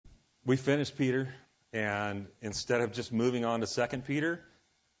we finished Peter, and instead of just moving on to 2 Peter,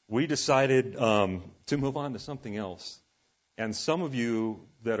 we decided to move on to something else. And some of you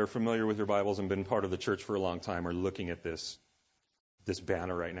that are familiar with your Bibles and been part of the church for a long time are looking at this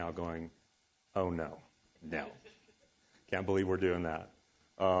banner right now going, oh no, can't believe we're doing that.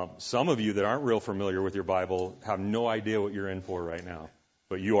 Some of you that aren't real familiar with your Bible have no idea what you're in for right now,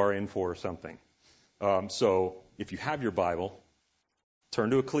 but you are in for something. So if you have your Bible, turn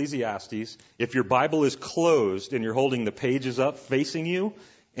to Ecclesiastes. If your Bible is closed and you're holding the pages up facing you,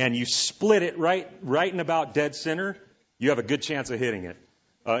 and you split it right in about dead center, you have a good chance of hitting it.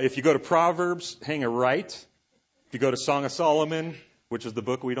 If you go to Proverbs, hang a right. If you go to Song of Solomon, which is the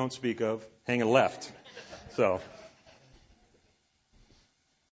book we don't speak of, hang a left. So,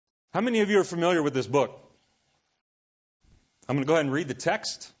 how many of you are familiar with this book? I'm going to go ahead and read the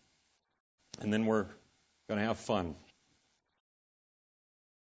text, and then we're going to have fun.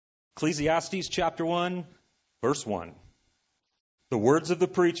 Ecclesiastes chapter 1, verse 1. The words of the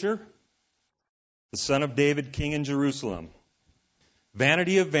preacher, the son of David, king in Jerusalem.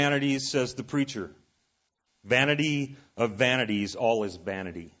 Vanity of vanities, says the preacher. Vanity of vanities, all is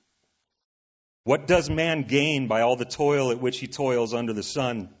vanity. What does man gain by all the toil at which he toils under the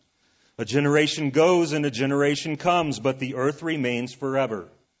sun? A generation goes and a generation comes, but the earth remains forever.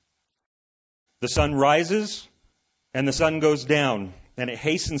 The sun rises and the sun goes down, and it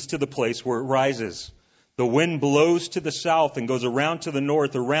hastens to the place where it rises. The wind blows to the south and goes around to the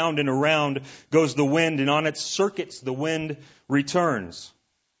north. Around and around goes the wind, and on its circuits the wind returns.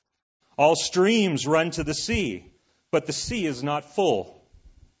 All streams run to the sea, but the sea is not full.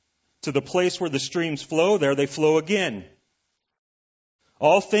 To the place where the streams flow, there they flow again.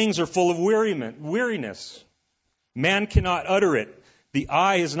 All things are full of weariness. Man cannot utter it. The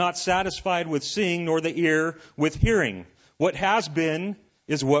eye is not satisfied with seeing, nor the ear with hearing. What has been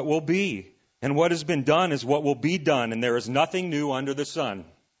is what will be. And what has been done is what will be done, and there is nothing new under the sun.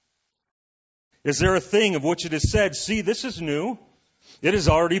 Is there a thing of which it is said, see, this is new? It has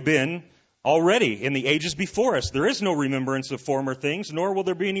already been in the ages before us. There is no remembrance of former things, nor will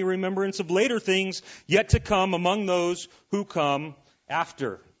there be any remembrance of later things yet to come among those who come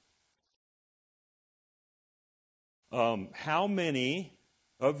after. How many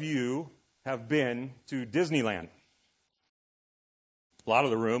of you have been to Disneyland? A lot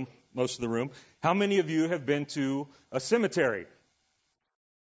of the room. Most of the room. How many of you have been to a cemetery?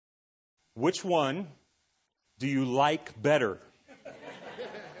 Which one do you like better?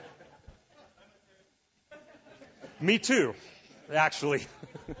 Me too, actually.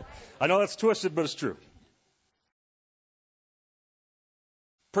 I know that's twisted, but it's true.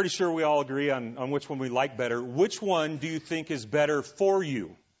 Pretty sure we all agree on which one we like better. Which one do you think is better for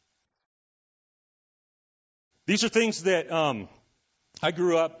you? These are things that I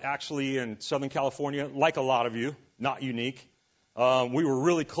grew up actually in Southern California, like a lot of you, not unique. We were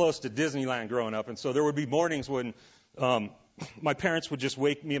really close to Disneyland growing up, and so there would be mornings when my parents would just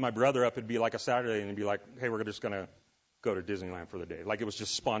wake me and my brother up. It'd be like a Saturday, and it'd be like, hey, we're just going to go to Disneyland for the day. Like it was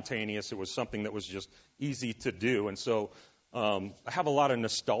just spontaneous. It was something that was just easy to do. And so I have a lot of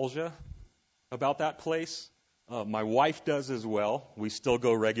nostalgia about that place. My wife does as well. We still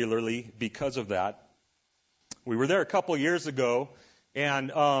go regularly because of that. We were there a couple years ago.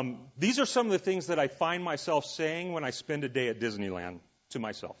 And these are some of the things that I find myself saying when I spend a day at Disneyland to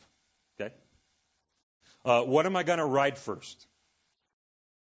myself. Okay? What am I going to ride first?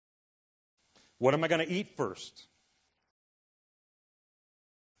 What am I going to eat first?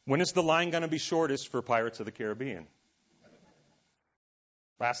 When is the line going to be shortest for Pirates of the Caribbean?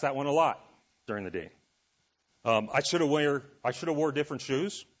 I ask that one a lot during the day. I should have wore different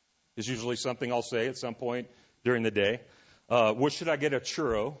shoes. Is usually something I'll say at some point during the day. What should I get a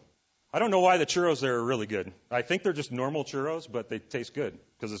churro? I don't know why the churros there are really good. I think they're just normal churros, but they taste good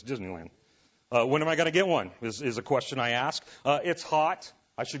because it's Disneyland. When am I going to get one is a question I ask. It's hot.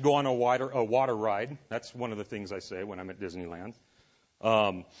 I should go on a water ride. That's one of the things I say when I'm at Disneyland.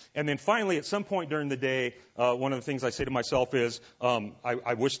 And then finally, at some point during the day, one of the things I say to myself is,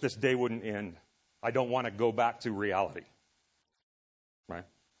 I wish this day wouldn't end. I don't want to go back to reality. Right?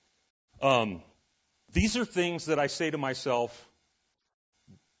 These are things that I say to myself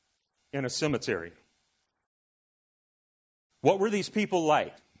in a cemetery. What were these people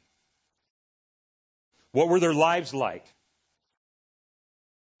like? What were their lives like?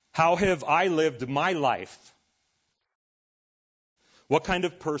 How have I lived my life? What kind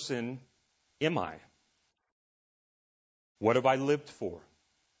of person am I? What have I lived for?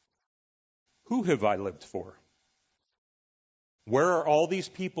 Who have I lived for? Where are all these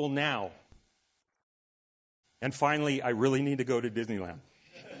people now? And finally, I really need to go to Disneyland.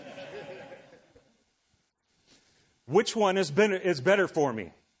 Which one is better for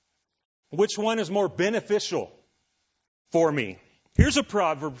me? Which one is more beneficial for me? Here's a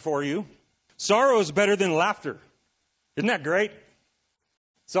proverb for you. Sorrow is better than laughter. Isn't that great?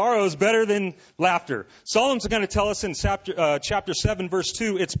 Sorrow is better than laughter. Solomon's going to tell us in chapter 7, verse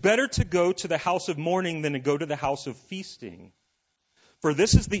 2, it's better to go to the house of mourning than to go to the house of feasting. For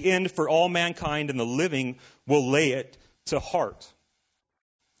this is the end for all mankind, and the living will lay it to heart.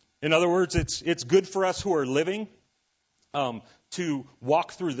 In other words, it's good for us who are living to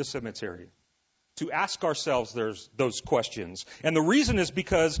walk through the cemetery, to ask ourselves those questions. And the reason is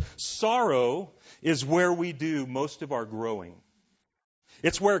because sorrow is where we do most of our growing.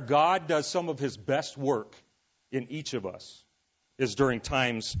 It's where God does some of his best work in each of us, is during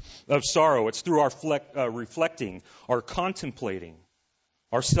times of sorrow. It's through our reflecting, our contemplating,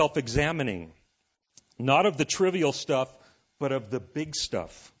 our self-examining, not of the trivial stuff, but of the big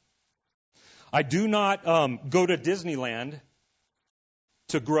stuff. I do not go to Disneyland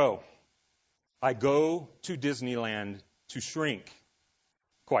to grow. I go to Disneyland to shrink,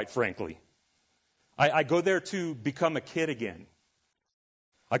 quite frankly. I go there to become a kid again.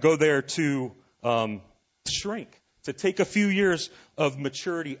 I go there to shrink, to take a few years of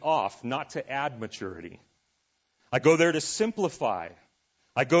maturity off, not to add maturity. I go there to simplify.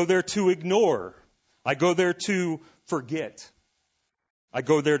 I go there to ignore. I go there to forget. I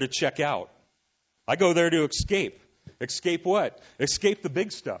go there to check out. I go there to escape. Escape what? Escape the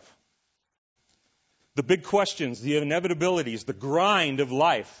big stuff. The big questions, the inevitabilities, the grind of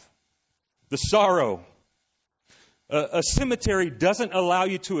life, the sorrow. A cemetery doesn't allow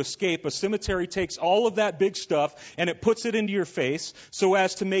you to escape. A cemetery takes all of that big stuff and it puts it into your face so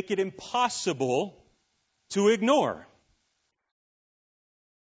as to make it impossible to ignore.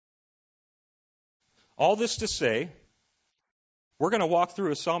 All this to say, we're going to walk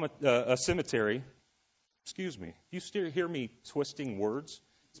through a cemetery. Excuse me. If you still hear me twisting words,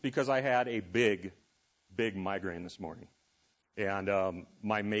 it's because I had a big migraine this morning. And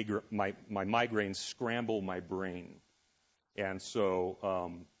my migraines scramble my brain. And so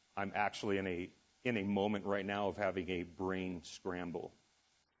I'm actually in a moment right now of having a brain scramble.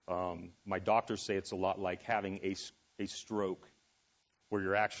 My doctors say it's a lot like having a stroke, where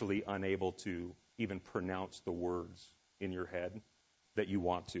you're actually unable to even pronounce the words in your head that you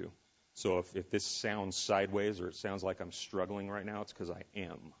want to. So if this sounds sideways or it sounds like I'm struggling right now, it's because I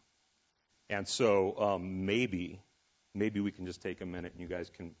am. And so maybe we can just take a minute and you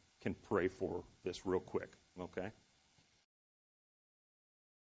guys can pray for this real quick, okay?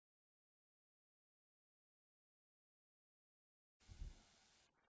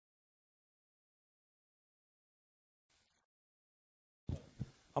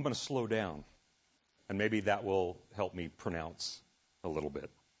 I'm going to slow down, and maybe that will help me pronounce a little bit,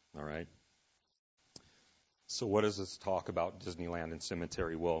 all right? So what does this talk about Disneyland and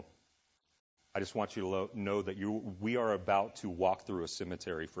cemetery? Well, I just want you to know that we are about to walk through a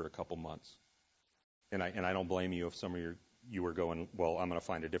cemetery for a couple months. And I don't blame you if some of you are going, well, I'm going to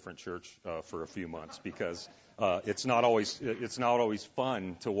find a different church for a few months, because it's not always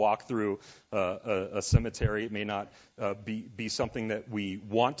fun to walk through a cemetery. It may not be something that we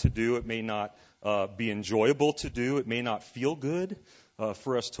want to do. It may not be enjoyable to do. It may not feel good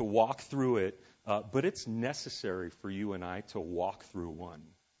for us to walk through it. But it's necessary for you and I to walk through one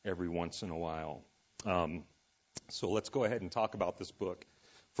every once in a while. So let's go ahead and talk about this book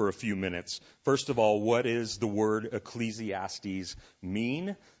for a few minutes. First of all, what does the word Ecclesiastes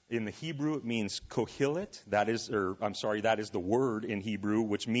mean? In the Hebrew, it means kohelet. That is the word in Hebrew,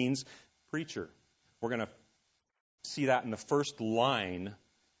 which means preacher. We're going to see that in the first line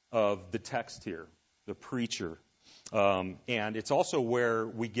of the text here, the preacher. And it's also where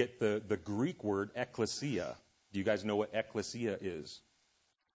we get the Greek word ecclesia. Do you guys know what ecclesia is?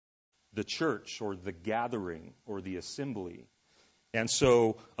 The church, or the gathering, or the assembly. And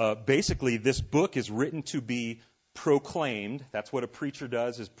so basically this book is written to be proclaimed. That's what a preacher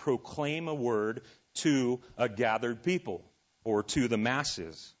does, is proclaim a word to a gathered people, or to the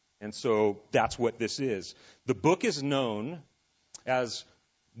masses. And so that's what this is. The book is known as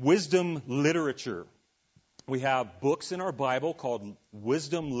wisdom literature. We have books in our Bible called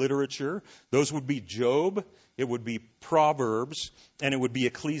wisdom literature. Those would be Job, it would be Proverbs, and it would be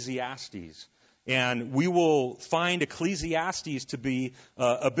Ecclesiastes. And we will find Ecclesiastes to be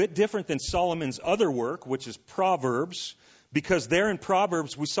a bit different than Solomon's other work, which is Proverbs, because there in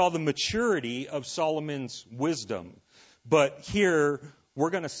Proverbs we saw the maturity of Solomon's wisdom. But here we're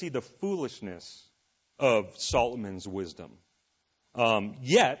going to see the foolishness of Solomon's wisdom.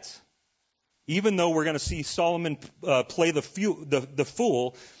 Yet, even though we're going to see Solomon play the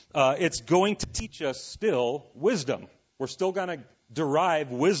fool, it's going to teach us still wisdom. We're still going to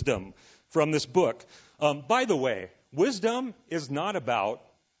derive wisdom from this book. By the way, wisdom is not about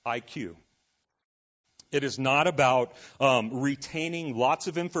IQ. It is not about retaining lots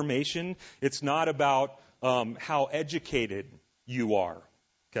of information. It's not about how educated you are.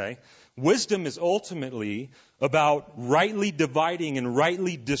 Okay? Wisdom is ultimately about rightly dividing and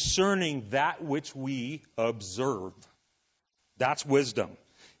rightly discerning that which we observe. That's wisdom.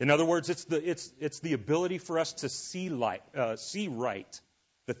 In other words, it's the ability for us to see right,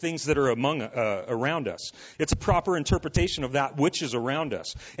 the things that are around us. It's a proper interpretation of that which is around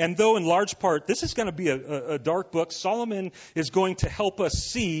us. And though in large part this is going to be a dark book, Solomon is going to help us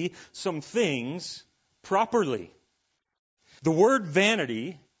see some things properly. The word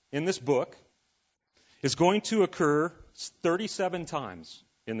vanity in this book is going to occur 37 times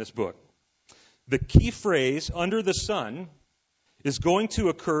in this book. The key phrase, under the sun, is going to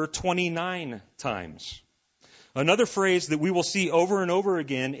occur 29 times. Another phrase that we will see over and over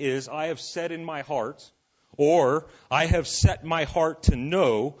again is, I have said in my heart, or I have set my heart to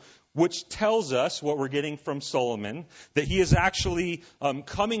know, which tells us what we're getting from Solomon, that he is actually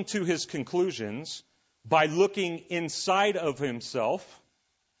coming to his conclusions by looking inside of himself,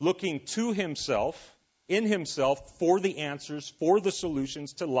 looking to himself, in himself, for the answers, for the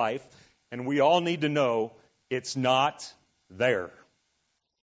solutions to life. And we all need to know it's not there.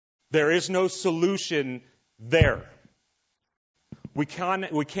 There is no solution there. We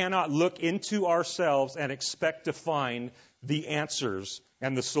cannot look into ourselves and expect to find the answers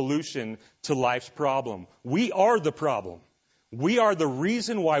and the solution to life's problem. We are the problem. We are the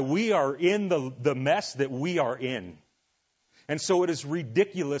reason why we are in the mess that we are in. And so it is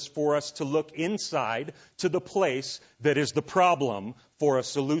ridiculous for us to look inside to the place that is the problem for a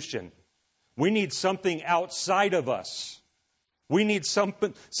solution. We need something outside of us. We need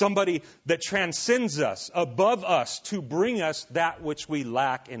somebody that transcends us, above us, to bring us that which we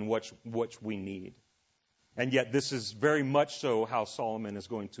lack and which we need. And yet this is very much so how Solomon is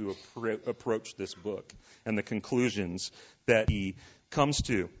going to approach this book and the conclusions that he comes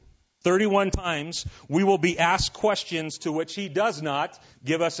to. 31 times we will be asked questions to which he does not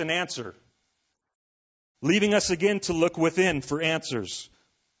give us an answer, leaving us again to look within for answers.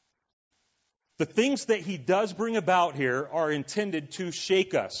 The things that he does bring about here are intended to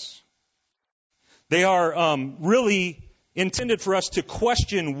shake us. They are really intended for us to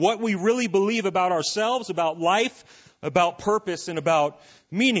question what we really believe about ourselves, about life, about purpose, and about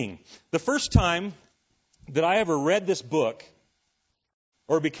meaning. The first time that I ever read this book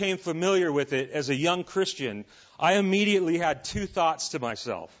or became familiar with it as a young Christian, I immediately had two thoughts to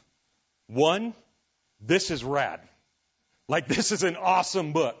myself. One, this is rad. Like, this is an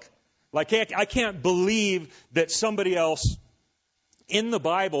awesome book. Like, I can't believe that somebody else in the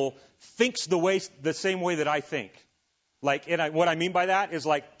Bible thinks the same way that I think. Like, what I mean by that is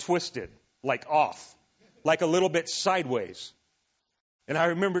like twisted, like off, like a little bit sideways. And I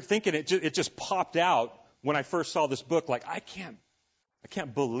remember thinking it just popped out when I first saw this book. Like, I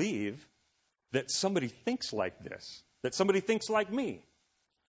can't believe that somebody thinks like this, that somebody thinks like me.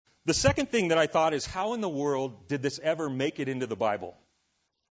 The second thing that I thought is, how in the world did this ever make it into the Bible?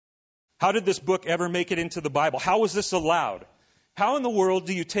 How did this book ever make it into the Bible? How was this allowed? How in the world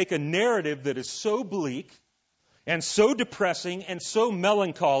do you take a narrative that is so bleak and so depressing and so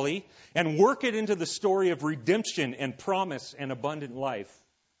melancholy and work it into the story of redemption and promise and abundant life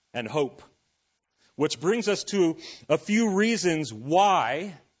and hope? Which brings us to a few reasons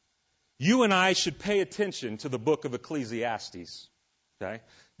why you and I should pay attention to the book of Ecclesiastes. Okay?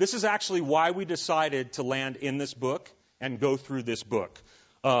 This is actually why we decided to land in this book and go through this book.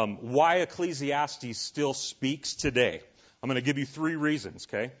 Why Ecclesiastes still speaks today. I'm going to give you three reasons,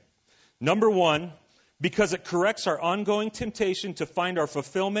 okay? Number one, because it corrects our ongoing temptation to find our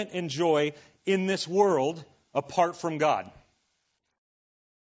fulfillment and joy in this world apart from God.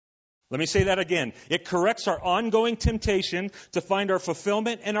 Let me say that again. It corrects our ongoing temptation to find our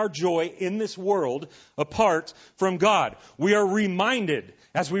fulfillment and our joy in this world apart from God. We are reminded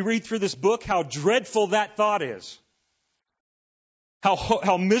as we read through this book how dreadful that thought is.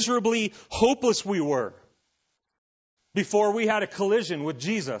 How miserably hopeless we were before we had a collision with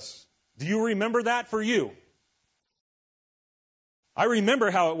Jesus. Do you remember that for you? I remember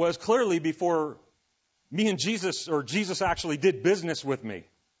how it was clearly before me and Jesus, or Jesus actually did business with me.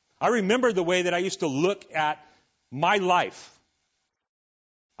 I remember the way that I used to look at my life.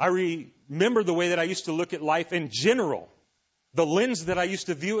 I remember the way that I used to look at life in general, the lens that I used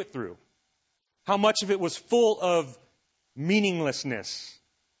to view it through, how much of it was full of meaninglessness.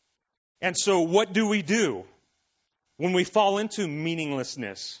 And so what do? when we fall into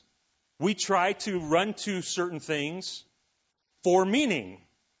meaninglessness, we try to run to certain things for meaning.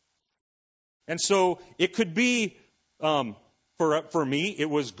 And so it could be, for me, it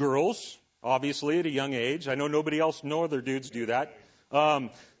was girls, obviously, at a young age. I know nobody else, no other dudes do that.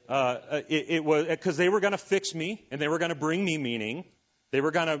 It was because they were going to fix me, and they were going to bring me meaning. They were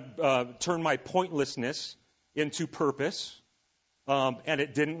going to turn my pointlessness into purpose, and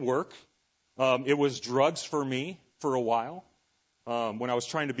it didn't work. It was drugs for me for a while. When I was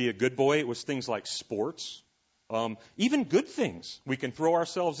trying to be a good boy, it was things like sports. Even good things we can throw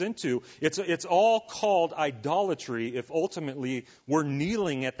ourselves into. It's all called idolatry if ultimately we're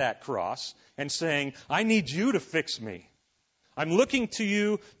kneeling at that cross and saying, I need you to fix me. I'm looking to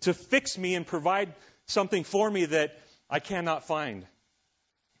you to fix me and provide something for me that I cannot find.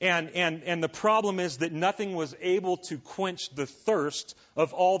 And the problem is that nothing was able to quench the thirst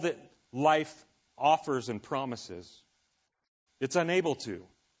of all that life offers and promises. It's unable to.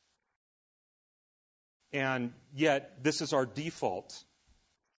 And yet, this is our default,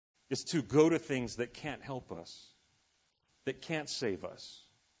 is to go to things that can't help us, that can't save us,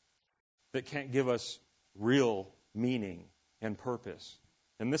 that can't give us real meaning and purpose.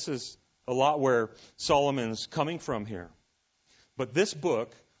 And this is a lot where Solomon's coming from here. But this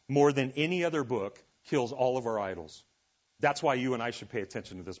book, more than any other book, kills all of our idols. That's why you and I should pay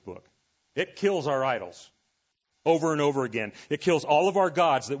attention to this book. It kills our idols. Over and over again. It kills all of our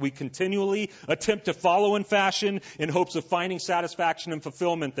gods that we continually attempt to follow and fashion in hopes of finding satisfaction and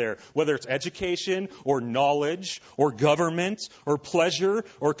fulfillment there. Whether it's education or knowledge or government or pleasure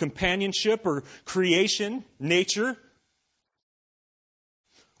or companionship or creation, nature,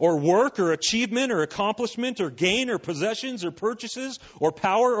 or work or achievement or accomplishment or gain or possessions or purchases or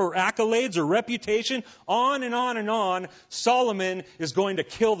power or accolades or reputation, on and on and on. Solomon is going to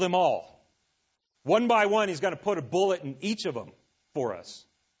kill them all. One by one, he's going to put a bullet in each of them for us.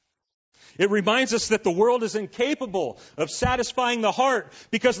 It reminds us that the world is incapable of satisfying the heart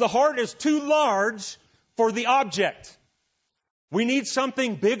because the heart is too large for the object. We need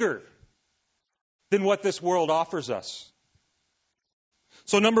something bigger than what this world offers us.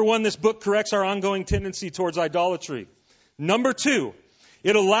 So number one, this book corrects our ongoing tendency towards idolatry. Number two,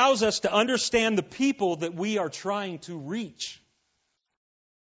 it allows us to understand the people that we are trying to reach.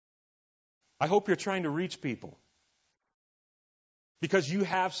 I hope you're trying to reach people because you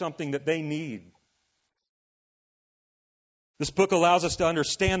have something that they need. This book allows us to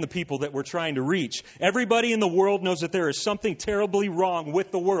understand the people that we're trying to reach. Everybody in the world knows that there is something terribly wrong with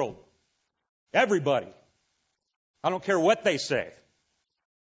the world. Everybody. I don't care what they say.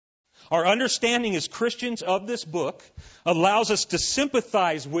 Our understanding as Christians of this book allows us to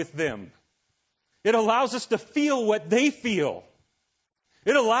sympathize with them. It allows us to feel what they feel.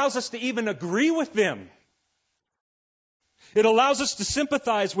 It allows us to even agree with them. It allows us to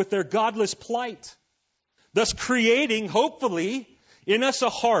sympathize with their godless plight, thus creating, hopefully, in us a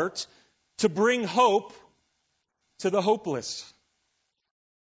heart to bring hope to the hopeless,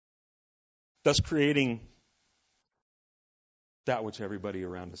 thus creating that which everybody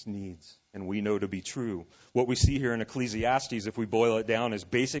around us needs and we know to be true. What we see here in Ecclesiastes, if we boil it down, is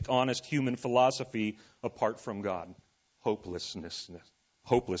basic, honest human philosophy apart from God. Hopelessness.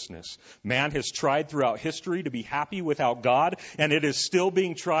 Man has tried throughout history to be happy without God, and it is still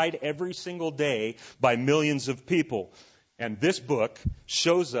being tried every single day by millions of people. And this book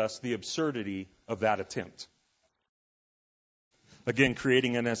shows us the absurdity of that attempt. Again,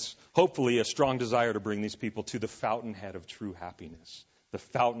 creating in us, hopefully, a strong desire to bring these people to the fountainhead of true happiness, the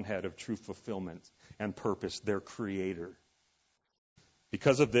fountainhead of true fulfillment and purpose, their Creator.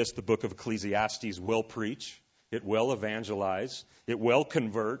 Because of this, the book of Ecclesiastes will preach, it will evangelize, it will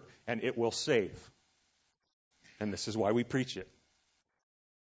convert, and it will save. And this is why we preach it.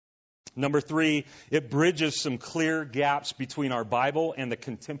 Number three, it bridges some clear gaps between our Bible and the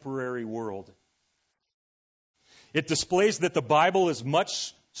contemporary world. It displays that the Bible is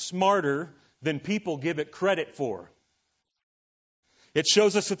much smarter than people give it credit for. It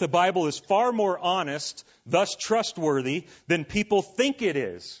shows us that the Bible is far more honest, thus trustworthy, than people think it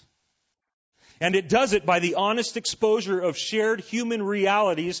is. And it does it by the honest exposure of shared human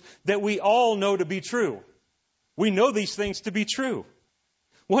realities that we all know to be true. We know these things to be true.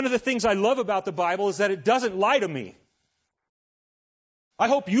 One of the things I love about the Bible is that it doesn't lie to me. I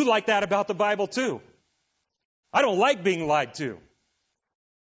hope you like that about the Bible too. I don't like being lied to.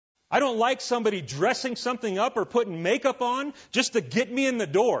 I don't like somebody dressing something up or putting makeup on just to get me in the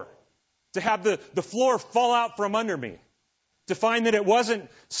door, to have the floor fall out from under me, to find that it wasn't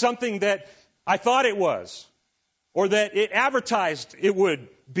something that I thought it was, or that it advertised it would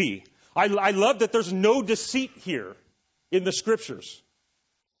be. I love that there's no deceit here in the Scriptures.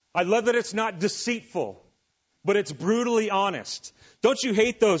 I love that it's not deceitful, but it's brutally honest. Don't you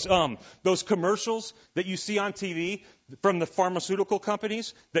hate those commercials that you see on TV from the pharmaceutical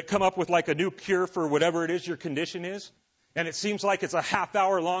companies that come up with like a new cure for whatever it is your condition is? And it seems like it's a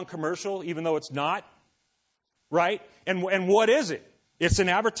half-hour long commercial, even though it's not. Right? And what is it? It's an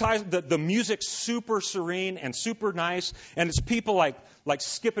advertisement. The music's super serene and super nice, and it's people like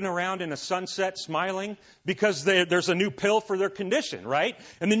skipping around in a sunset smiling because there's a new pill for their condition, right?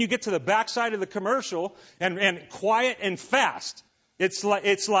 And then you get to the backside of the commercial, and quiet and fast. It's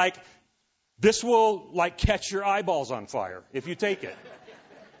like this will like catch your eyeballs on fire if you take it.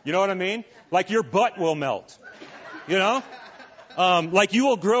 You know what I mean? Like your butt will melt. You know? Like you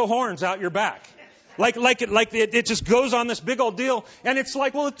will grow horns out your back. Like it just goes on this big old deal. And it's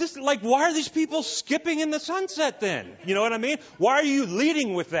like, well, why are these people skipping in the sunset then? You know what I mean? Why are you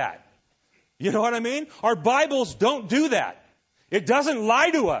leading with that? You know what I mean? Our Bibles don't do that. It doesn't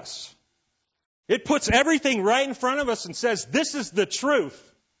lie to us. It puts everything right in front of us and says, this is the truth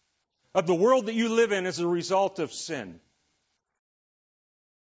of the world that you live in as a result of sin.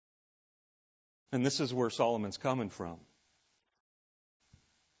 And this is where Solomon's coming from.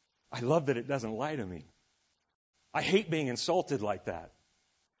 I love that it doesn't lie to me. I hate being insulted like that.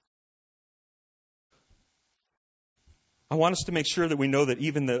 I want us to make sure that we know that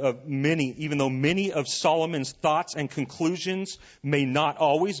even though many of Solomon's thoughts and conclusions may not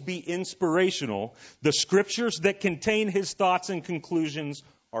always be inspirational, the scriptures that contain his thoughts and conclusions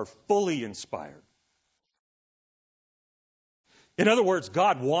are fully inspired. In other words,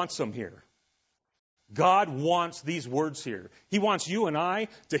 God wants them here. God wants these words here. He wants you and I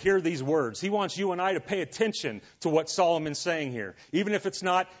to hear these words. He wants you and I to pay attention to what Solomon's saying here, even if it's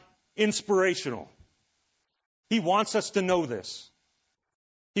not inspirational. He wants us to know this.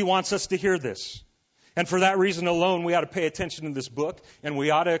 He wants us to hear this. And for that reason alone, we ought to pay attention to this book, and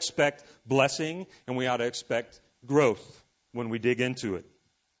we ought to expect blessing, and we ought to expect growth when we dig into it.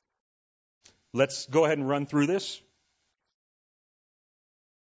 Let's go ahead and run through this.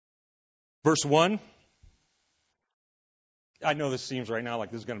 Verse 1. I know this seems right now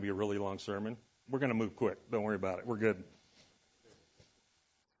like this is going to be a really long sermon. We're going to move quick. Don't worry about it. We're good.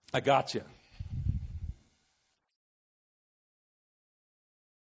 I got you.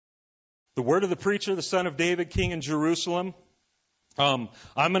 The word of the preacher, the son of David, king in Jerusalem. I'm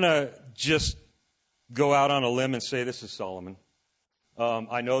going to just go out on a limb and say this is Solomon.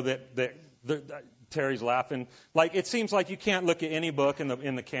 I know that Terry's laughing. Like it seems like you can't look at any book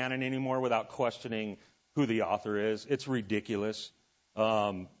in the canon anymore without questioning who the author is. It's ridiculous.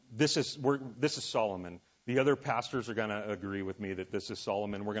 This is Solomon. The other pastors are going to agree with me that this is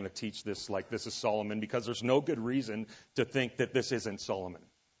Solomon. We're going to teach this like this is Solomon because there's no good reason to think that this isn't Solomon.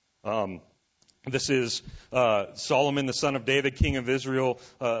 This is Solomon, the son of David, king of Israel,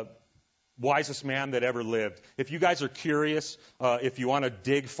 wisest man that ever lived. If you guys are curious, if you want to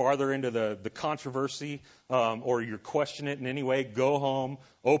dig farther into the controversy or you're questioning it in any way, go home,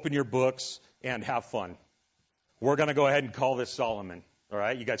 open your books, and have fun. We're going to go ahead and call this Solomon. All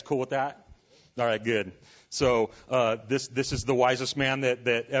right? You guys cool with that? All right, good. So this is the wisest man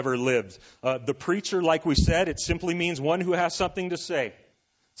that ever lived. The preacher, like we said, it simply means one who has something to say.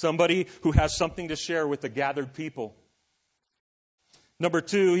 Somebody who has something to share with the gathered people. Number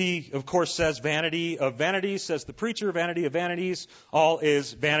 2, he, of course, says vanity of vanities, says the preacher, vanity of vanities, all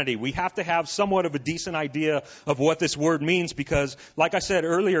is vanity. We have to have somewhat of a decent idea of what this word means because, like I said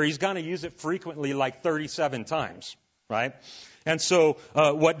earlier, he's going to use it frequently, like 37 times, right? And so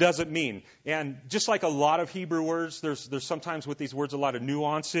what does it mean? And just like a lot of Hebrew words, there's sometimes with these words a lot of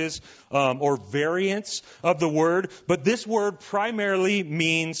nuances or variants of the word. But this word primarily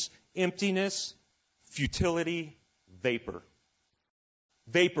means emptiness, futility, vapor.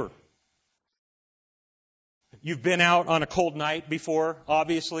 Vapor. You've been out on a cold night before,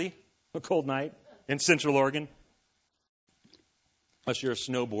 obviously. A cold night in Central Oregon. Unless you're a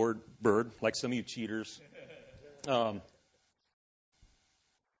snowboard bird, like some of you cheaters.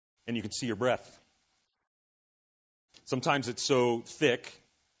 And you can see your breath. Sometimes it's so thick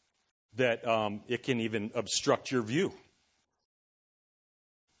that it can even obstruct your view.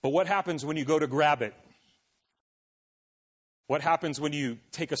 But what happens when you go to grab it? What happens when you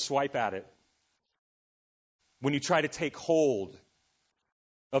take a swipe at it? When you try to take hold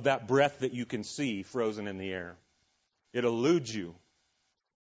of that breath that you can see frozen in the air? It eludes you.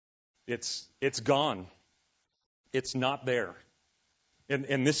 It's gone. It's not there.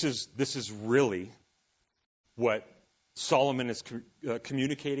 And this is really what Solomon is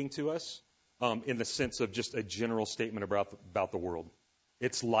communicating to us in the sense of just a general statement about the world.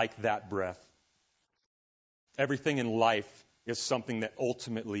 It's like that breath. Everything in life is something that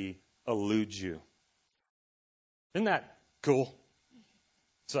ultimately eludes you. Isn't that cool?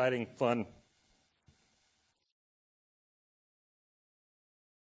 Exciting, fun.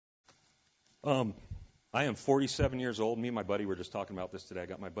 I am 47 years old. Me and my buddy were just talking about this today. I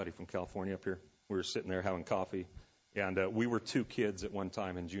got my buddy from California up here. We were sitting there having coffee. And we were two kids at one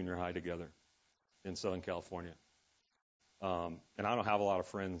time in junior high together in Southern California. And I don't have a lot of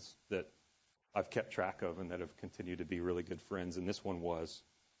friends that I've kept track of and that have continued to be really good friends. And this one was.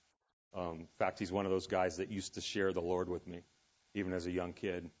 In fact, he's one of those guys that used to share the Lord with me, even as a young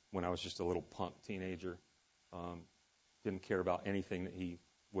kid when I was just a little punk teenager. Didn't care about anything that he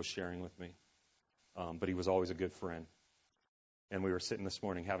was sharing with me. But he was always a good friend. And we were sitting this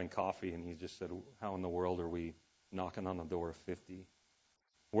morning having coffee, and he just said, how in the world are we knocking on the door of 50?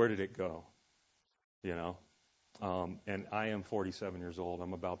 Where did it go? You know? And I am 47 years old.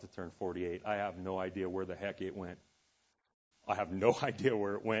 I'm about to turn 48. I have no idea where the heck it went. I have no idea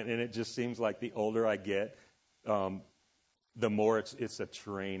where it went. And it just seems like the older I get, the more it's a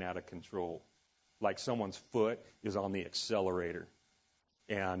train out of control. Like someone's foot is on the accelerator.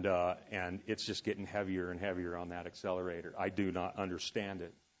 And it's just getting heavier and heavier on that accelerator. I do not understand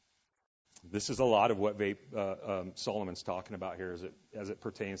it. This is a lot of what Solomon's talking about here as it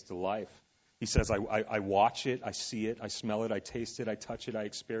pertains to life. He says, I watch it, I see it, I smell it, I taste it, I touch it, I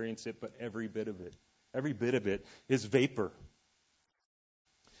experience it, but every bit of it is vapor.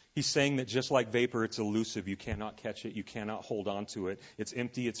 He's saying that just like vapor, it's elusive. You cannot catch it. You cannot hold on to it. It's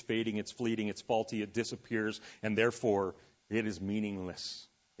empty, it's fading, it's fleeting, it's faulty, it disappears, and therefore it is meaningless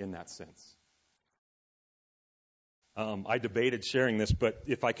in that sense. I debated sharing this, but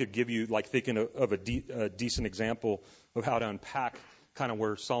if I could give you, like, thinking of a decent example of how to unpack kind of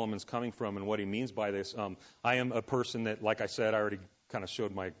where Solomon's coming from and what he means by this. I am a person that, like I said, I already kind of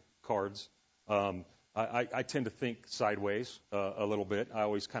showed my cards. I tend to think sideways a little bit. I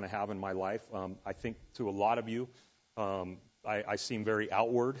always kind of have in my life. I think to a lot of you, I seem very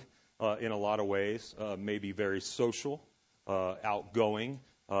outward in a lot of ways, maybe very social, outgoing.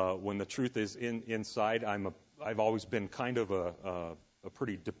 When the truth is inside, I've always been kind of a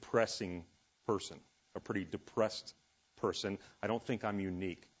pretty depressing person, a pretty depressed person. I don't think I'm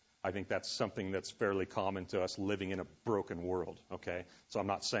unique. I think that's something that's fairly common to us living in a broken world, okay? So I'm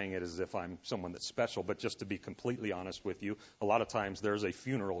not saying it as if I'm someone that's special, but just to be completely honest with you, a lot of times there's a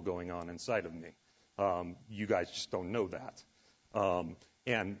funeral going on inside of me. You guys just don't know that.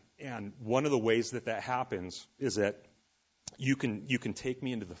 And one of the ways that happens is that you can take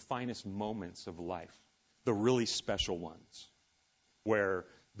me into the finest moments of life, the really special ones, where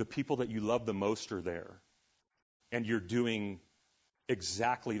the people that you love the most are there, and you're doing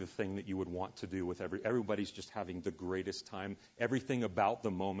exactly the thing that you would want to do with everybody's just having the greatest time. Everything about the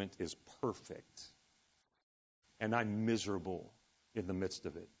moment is perfect. And I'm miserable in the midst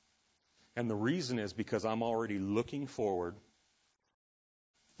of it. And the reason is because I'm already looking forward,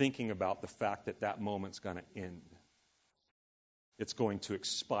 thinking about the fact that that moment's going to end. It's going to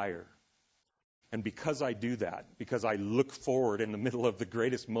expire. And because I do that, because I look forward in the middle of the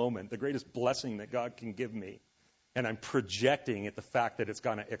greatest moment, the greatest blessing that God can give me, and I'm projecting at the fact that it's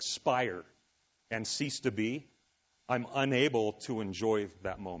going to expire and cease to be, I'm unable to enjoy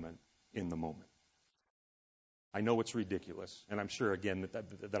that moment in the moment. I know it's ridiculous, and I'm sure, again,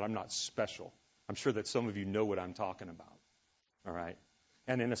 that I'm not special. I'm sure that some of you know what I'm talking about, all right?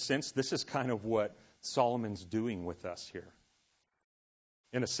 And in a sense, this is kind of what Solomon's doing with us here.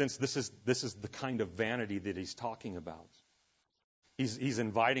 In a sense, this is the kind of vanity that he's talking about. He's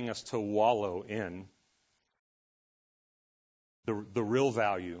inviting us to wallow in the real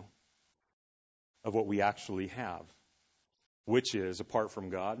value of what we actually have, which is, apart from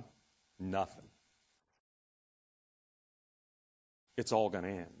God, nothing. It's all going to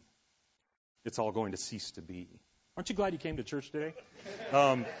end. It's all going to cease to be. Aren't you glad you came to church today?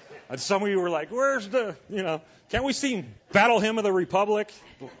 Some of you were like, where's can't we sing Battle Hymn of the Republic?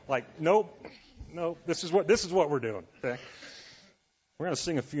 Like, nope, this is what we're doing. Okay? We're going to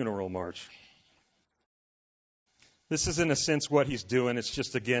sing a funeral march. This is, in a sense, what he's doing. It's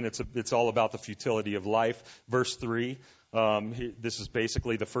just, again, it's all about the futility of life. Verse 3, this is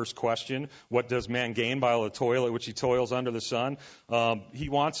basically the first question. What does man gain by all the toil at which he toils under the sun? He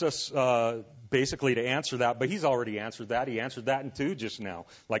wants us basically to answer that, but he's already answered that. He answered that in 2 just now.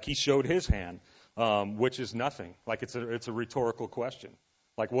 Like, he showed his hand, which is nothing. Like, it's a rhetorical question.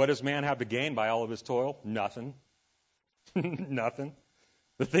 Like, what does man have to gain by all of his toil? Nothing. Nothing.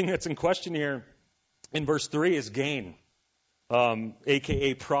 The thing that's in question here in verse 3 is gain,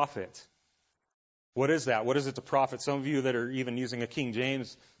 a.k.a. profit. What is that? What is it to profit? Some of you that are even using a King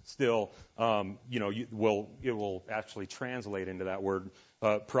James still, it will actually translate into that word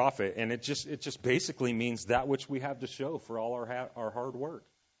profit, and it just basically means that which we have to show for all our hard work.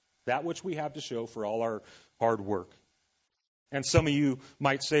 That which we have to show for all our hard work. And some of you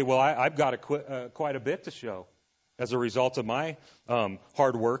might say, well, I've got quite a bit to show as a result of my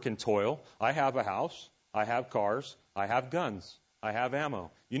hard work and toil. I have a house, I have cars, I have guns, I have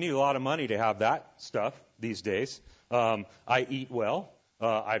ammo. You need a lot of money to have that stuff these days. I eat well.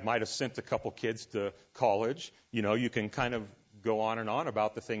 I might have sent a couple kids to college. You can kind of go on and on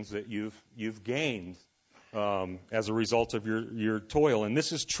about the things that you've gained as a result of your toil. And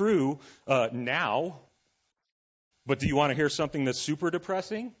this is true now. But do you want to hear something that's super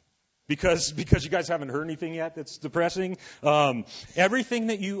depressing? Because you guys haven't heard anything yet that's depressing. Everything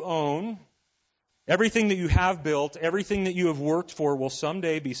that you own, everything that you have built, everything that you have worked for will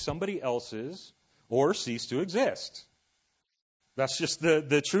someday be somebody else's or cease to exist. That's just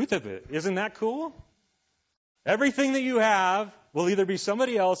the truth of it. Isn't that cool? Everything that you have will either be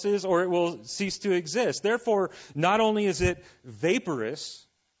somebody else's or it will cease to exist. Therefore, not only is it vaporous,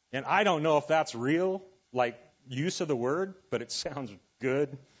 and I don't know if that's real, like use of the word, but it sounds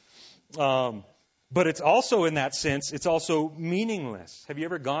good. But it's also, in that sense, it's also meaningless. Have you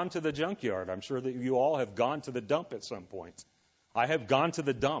ever gone to the junkyard? I'm sure that you all have gone to the dump at some point. I have gone to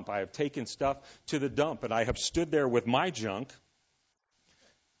the dump. I have taken stuff to the dump, and I have stood there with my junk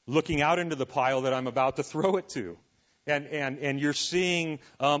looking out into the pile that I'm about to throw it to. And you're seeing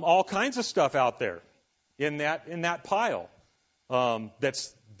all kinds of stuff out there in that pile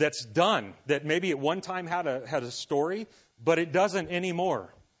that's done, that maybe at one time had a story, but it doesn't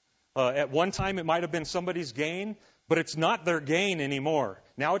anymore. At one time it might have been somebody's gain, but it's not their gain anymore.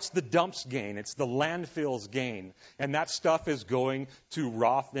 Now it's the dump's gain. It's the landfill's gain. And that stuff is going to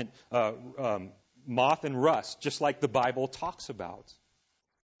moth and rust, just like the Bible talks about.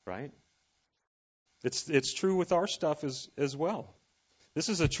 Right? It's true with our stuff as well. This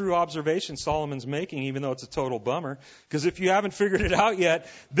is a true observation Solomon's making, even though it's a total bummer. Because if you haven't figured it out yet,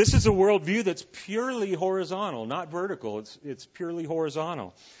 this is a worldview that's purely horizontal, not vertical. It's purely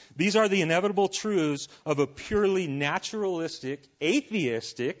horizontal. These are the inevitable truths of a purely naturalistic,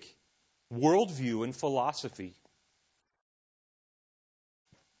 atheistic worldview and philosophy.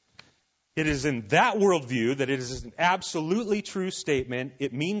 It is in that worldview that it is an absolutely true statement.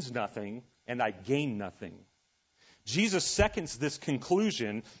 It means nothing, and I gain nothing. Jesus seconds this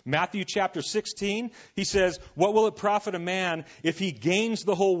conclusion. Matthew chapter 16, he says, "What will it profit a man if he gains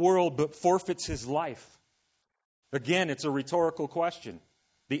the whole world but forfeits his life?" Again, it's a rhetorical question.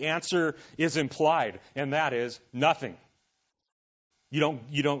 The answer is implied, and that is nothing. You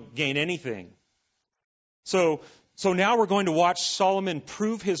don't gain anything. So now we're going to watch Solomon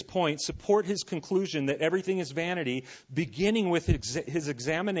prove his point, support his conclusion that everything is vanity, beginning with his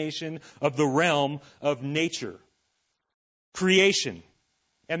examination of the realm of nature. Creation.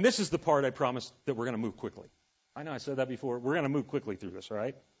 And this is the part I promised that we're going to move quickly. I know I said that before. We're going to move quickly through this, all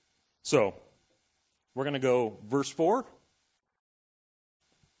right? So, we're going to go verse 4.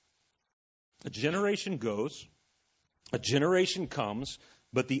 A generation goes, a generation comes,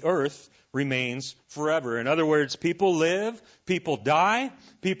 but the earth remains forever. In other words, people live, people die,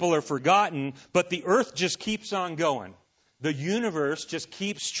 people are forgotten, but the earth just keeps on going. The universe just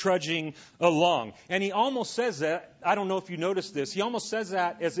keeps trudging along. And he almost says that, I don't know if you noticed this, he almost says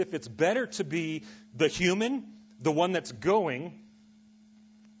that as if it's better to be the human, the one that's going,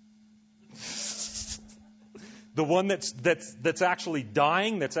 the one that's actually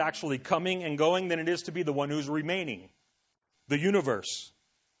dying, that's actually coming and going, than it is to be the one who's remaining. The universe.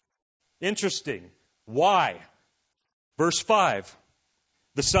 Interesting. Why? Verse 5.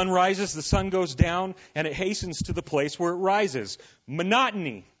 The sun rises, the sun goes down, and it hastens to the place where it rises.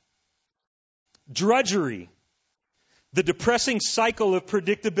 Monotony. Drudgery. The depressing cycle of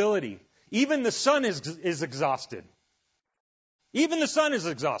predictability. Even the sun is exhausted. Even the sun is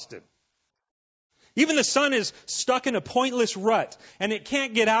exhausted. Even the sun is stuck in a pointless rut, and it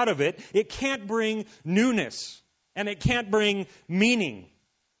can't get out of it. It can't bring newness, and it can't bring meaning.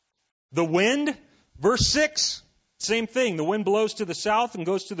 The wind, verse 6, same thing. The wind blows to the south and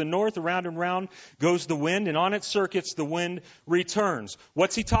goes to the north. Around and round goes the wind, and on its circuits the wind returns.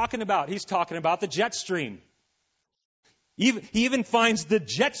 What's he talking about? He's talking about the jet stream. He even finds the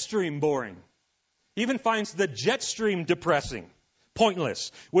jet stream boring. He even finds the jet stream depressing,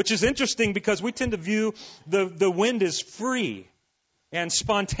 pointless, which is interesting because we tend to view the wind as free and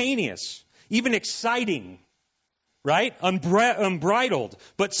spontaneous, even exciting, right? Unbridled.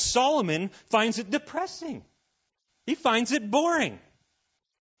 But Solomon finds it depressing. He finds it boring.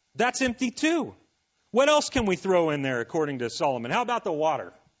 That's empty too. What else can we throw in there according to Solomon? How about the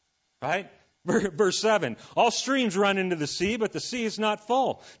water? Right? Verse 7, all streams run into the sea, but the sea is not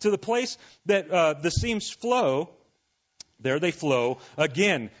full. To the place that the streams flow, there they flow.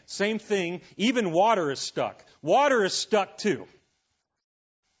 Again, same thing. Even water is stuck. Water is stuck too.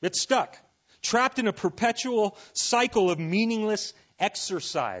 It's stuck. Trapped in a perpetual cycle of meaningless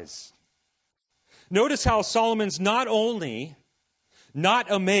exercise. Notice how Solomon's not only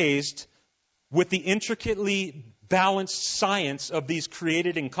not amazed with the intricately balanced science of these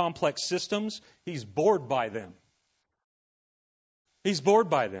created and complex systems, he's bored by them. He's bored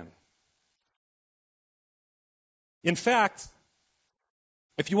by them. In fact,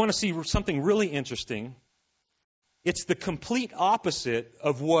 if you want to see something really interesting, it's the complete opposite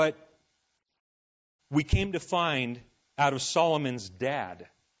of what we came to find out of Solomon's dad.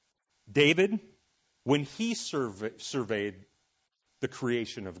 David, when he surveyed the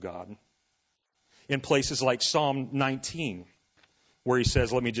creation of God, in places like Psalm 19, where he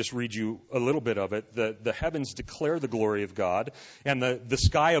says, let me just read you a little bit of it. The heavens declare the glory of God, and the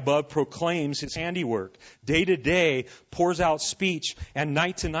sky above proclaims his handiwork. Day to day pours out speech, and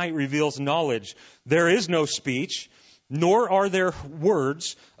night to night reveals knowledge. There is no speech, nor are there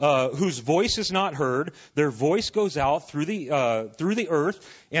words whose voice is not heard. Their voice goes out through the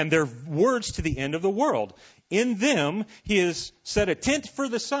earth, and their words to the end of the world. In them he has set a tent for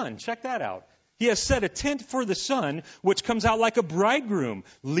the sun. Check that out. He has set a tent for the sun, which comes out like a bridegroom,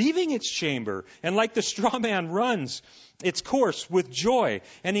 leaving its chamber, and like the straw man runs its course with joy.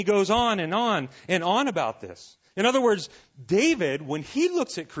 And he goes on and on and on about this. In other words, David, when he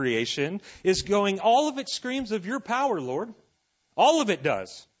looks at creation, is going, all of it screams of your power, Lord. All of it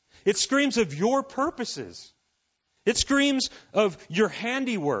does. It screams of your purposes. It screams of your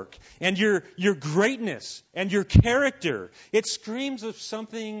handiwork and your greatness and your character. It screams of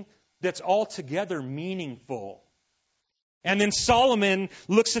something that's altogether meaningful. And then Solomon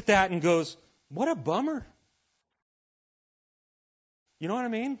looks at that and goes, what a bummer. You know what I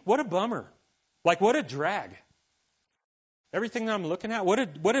mean? What a bummer. Like, what a drag. Everything that I'm looking at, what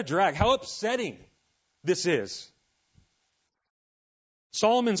a drag. How upsetting this is.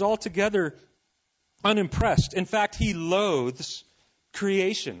 Solomon's altogether unimpressed. In fact, he loathes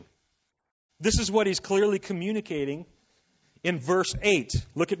creation. This is what he's clearly communicating in verse 8.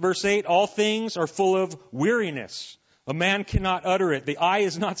 Look at verse 8. All things are full of weariness. A man cannot utter it. The eye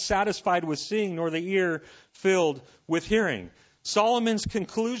is not satisfied with seeing, nor the ear filled with hearing. Solomon's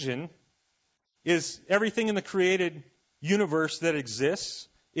conclusion is everything in the created universe that exists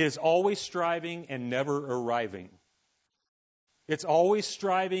is always striving and never arriving. It's always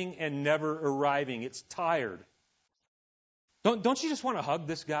striving and never arriving. It's tired. Don't you just want to hug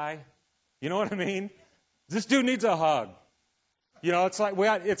this guy? You know what I mean? This dude needs a hug. You know, it's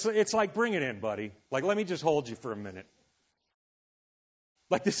like bring it in, buddy. Like, let me just hold you for a minute.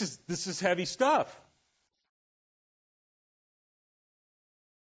 Like, this is heavy stuff.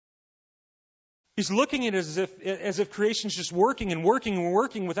 He's looking at it as if creation's just working and working and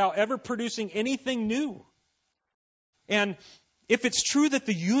working without ever producing anything new. And if it's true that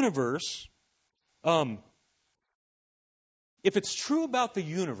the universe, if it's true about the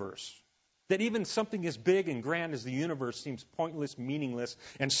universe, that even something as big and grand as the universe seems pointless, meaningless,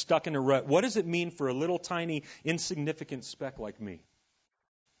 and stuck in a rut, what does it mean for a little tiny, insignificant speck like me?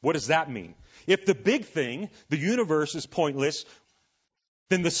 What does that mean? If the big thing, the universe, is pointless,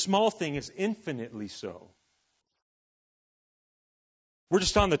 then the small thing is infinitely so. We're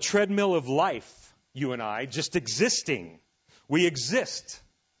just on the treadmill of life, you and I, just existing. We exist,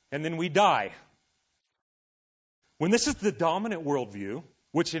 and then we die. When this is the dominant worldview,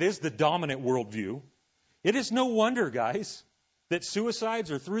 which it is the dominant worldview, it is no wonder, guys, that suicides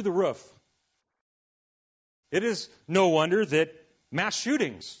are through the roof. It is no wonder that mass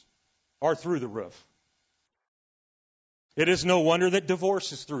shootings are through the roof. It is no wonder that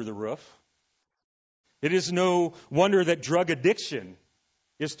divorce is through the roof. It is no wonder that drug addiction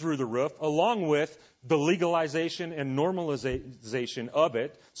is through the roof, along with the legalization and normalization of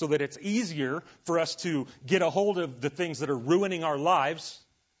it, so that it's easier for us to get a hold of the things that are ruining our lives.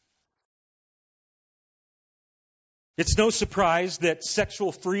 It's no surprise that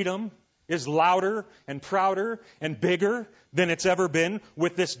sexual freedom is louder and prouder and bigger than it's ever been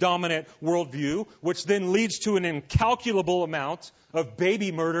with this dominant worldview, which then leads to an incalculable amount of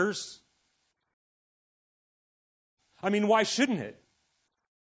baby murders. I mean, why shouldn't it?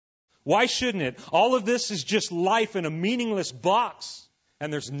 Why shouldn't it? All of this is just life in a meaningless box,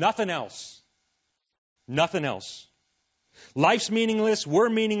 and there's nothing else. Nothing else. Life's meaningless. We're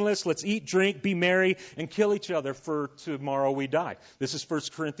meaningless. Let's eat, drink, be merry, and kill each other, for tomorrow we die. This is 1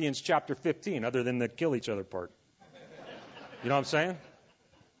 Corinthians chapter 15, other than the kill each other part. You know what I'm saying?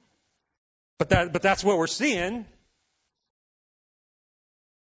 But that's what we're seeing.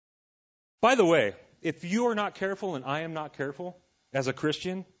 By the way, if you are not careful and I am not careful as a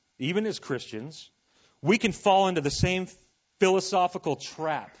Christian, even as Christians, we can fall into the same philosophical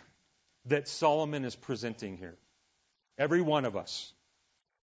trap that Solomon is presenting here. Every one of us.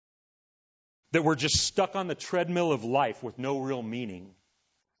 That we're just stuck on the treadmill of life with no real meaning.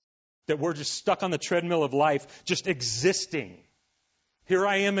 That we're just stuck on the treadmill of life, just existing. Here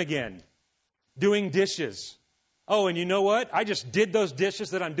I am again, doing dishes. Oh, and you know what? I just did those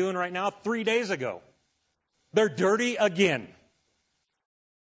dishes that I'm doing right now 3 days ago. They're dirty again.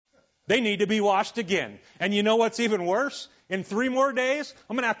 They need to be washed again. And you know what's even worse? In 3 more days,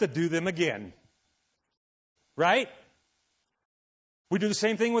 I'm going to have to do them again. Right? We do the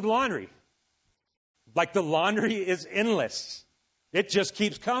same thing with laundry. Like the laundry is endless. It just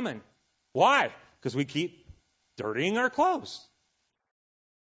keeps coming. Why? Because we keep dirtying our clothes.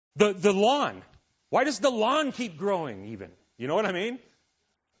 The lawn. Why does the lawn keep growing even? You know what I mean?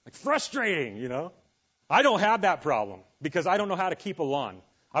 Like frustrating, you know. I don't have that problem because I don't know how to keep a lawn.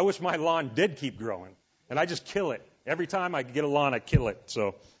 I wish my lawn did keep growing. And I just kill it. Every time I get a lawn, I kill it.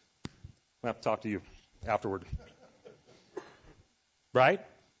 So I'll have to talk to you afterward. Right?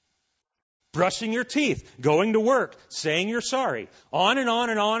 Brushing your teeth, going to work, saying you're sorry. On and on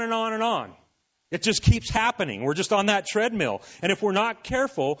and on and on and on. It just keeps happening. We're just on that treadmill. And if we're not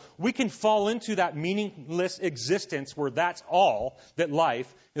careful, we can fall into that meaningless existence where that's all that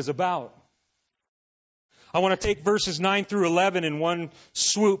life is about. I want to take verses 9 through 11 in one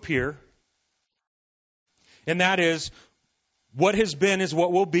swoop here. And that is, what has been is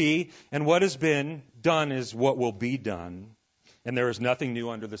what will be, and what has been done is what will be done. And there is nothing new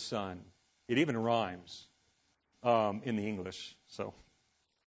under the sun. It even rhymes in the English. So,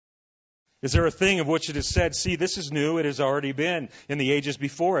 is there a thing of which it is said, see, this is new, it has already been in the ages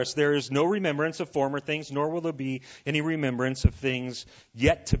before us. There is no remembrance of former things, nor will there be any remembrance of things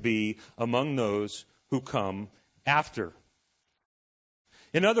yet to be among those who come after.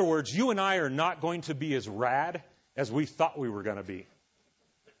 In other words, you and I are not going to be as rad as we thought we were going to be.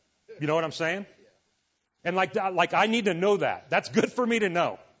 You know what I'm saying? And like I need to know that. That's good for me to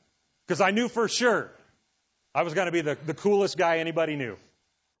know. Because I knew for sure I was going to be the coolest guy anybody knew.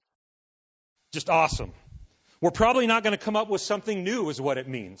 Just awesome. We're probably not going to come up with something new is what it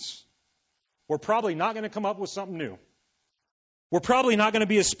means. We're probably not going to come up with something new. We're probably not going to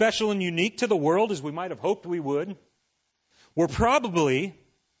be as special and unique to the world as we might have hoped we would. We're probably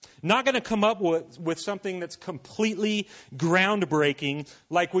not going to come up with something that's completely groundbreaking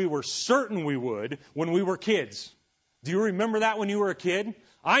like we were certain we would when we were kids. Do you remember that when you were a kid?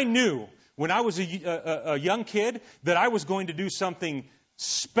 I knew when I was a young kid that I was going to do something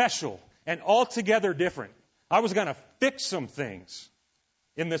special and altogether different. I was going to fix some things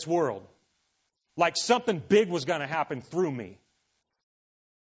in this world. Like something big was going to happen through me.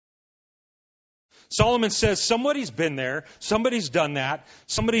 Solomon says somebody's been there, somebody's done that,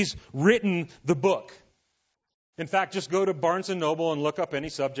 somebody's written the book. In fact, just go to Barnes & Noble and look up any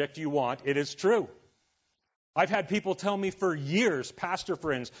subject you want. It is true. I've had people tell me for years, pastor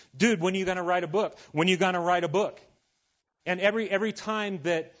friends, dude, when are you going to write a book? When are you going to write a book? And every time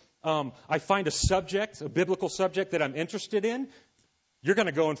that I find a subject, a biblical subject that I'm interested in, you're going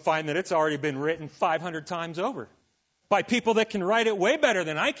to go and find that it's already been written 500 times over by people that can write it way better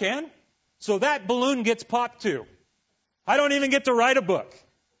than I can. So that balloon gets popped too. I don't even get to write a book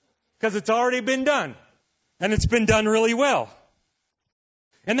because it's already been done. And it's been done really well.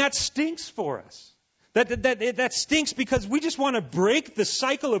 And that stinks for us. That stinks because we just want to break the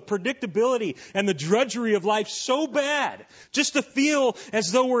cycle of predictability and the drudgery of life so bad. Just to feel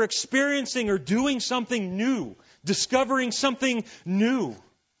as though we're experiencing or doing something new, discovering something new.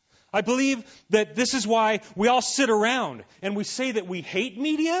 I believe that this is why we all sit around and we say that we hate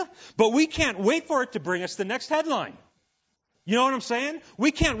media, but we can't wait for it to bring us the next headline. You know what I'm saying?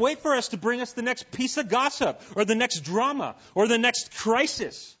 We can't wait for us to bring us the next piece of gossip or the next drama or the next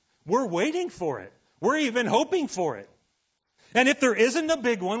crisis. We're waiting for it. We're even hoping for it. And if there isn't a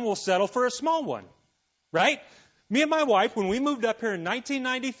big one, we'll settle for a small one. Right? Me and my wife, when we moved up here in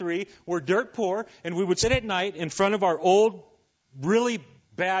 1993, were dirt poor, and we would sit at night in front of our old, really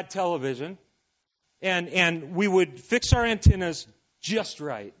bad television, and we would fix our antennas just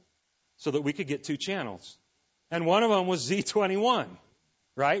right so that we could get 2 channels. And one of them was Z21,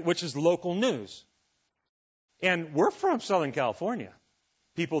 right, which is local news. And we're from Southern California.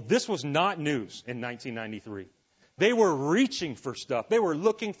 People, this was not news in 1993. They were reaching for stuff. They were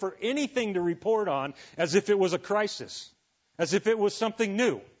looking for anything to report on as if it was a crisis, as if it was something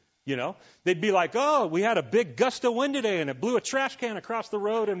new. You know, they'd be like, oh, we had a big gust of wind today and it blew a trash can across the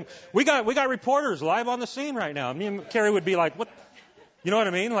road and we got reporters live on the scene right now. Me and Carrie would be like, what? You know what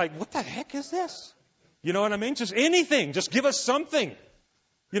I mean? Like, what the heck is this? You know what I mean? Just anything. Just give us something.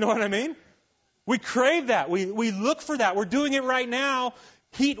 You know what I mean? We crave that. We look for that. We're doing it right now.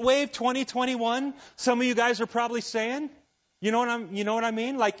 Heat wave 2021. Some of you guys are probably saying, you know what I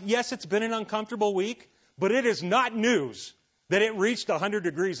mean? Like, yes, it's been an uncomfortable week, but it is not news that it reached 100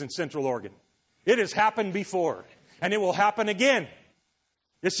 degrees in Central Oregon. It has happened before, and it will happen again.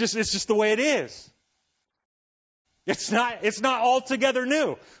 It's just the way it is. It's not altogether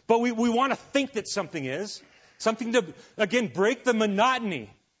new, but we want to think that something is. Something to, again, break the monotony,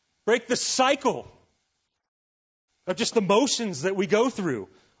 break the cycle of just the motions that we go through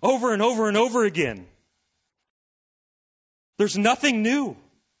over and over and over again. There's nothing new.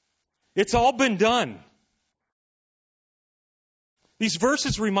 It's all been done. These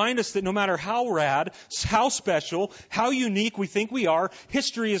verses remind us that no matter how rad, how special, how unique we think we are,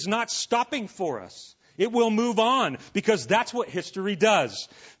 history is not stopping for us. It will move on because that's what history does.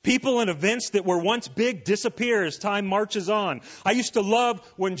 People and events that were once big disappear as time marches on. I used to love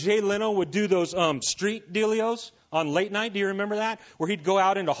when Jay Leno would do those street dealios on late night. Do you remember that? Where he'd go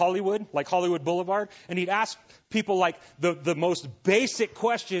out into Hollywood, like Hollywood Boulevard, and he'd ask people like the most basic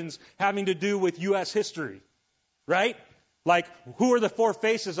questions having to do with U.S. history, right? Like, who are the four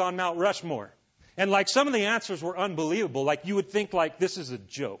faces on Mount Rushmore? And like some of the answers were unbelievable. Like you would think like this is a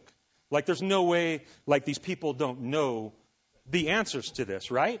joke. Like there's no way like these people don't know the answers to this,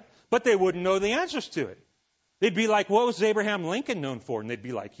 right? But they wouldn't know the answers to it. They'd be like, what was Abraham Lincoln known for? And they'd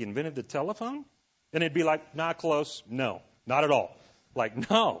be like, he invented the telephone? And they'd be like, not close. No, not at all. Like,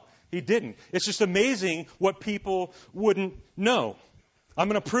 no, he didn't. It's just amazing what people wouldn't know. I'm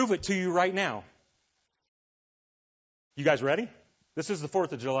going to prove it to you right now. You guys ready? This is the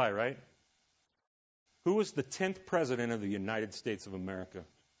 4th of July, right? Who was the 10th president of the United States of America?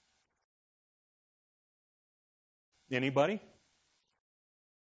 Anybody?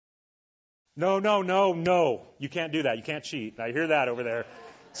 No. You can't do that. You can't cheat. I hear that over there.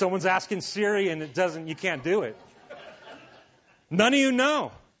 Someone's asking Siri and you can't do it. None of you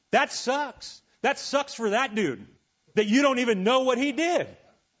know. That sucks. That sucks for that dude. That you don't even know what he did.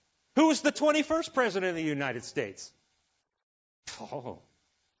 Who was the 21st president of the United States? Oh.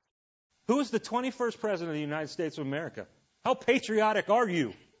 Who was the 21st president of the United States of America? How patriotic are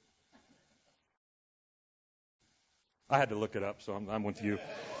you? I had to look it up, so I'm with you.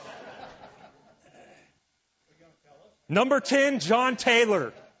 Number 10, John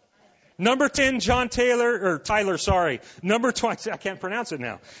Taylor. Number 10, John Taylor, or Tyler, sorry. Number 20, I can't pronounce it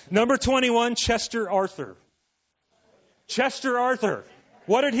now. Number 21, Chester Arthur. Chester Arthur.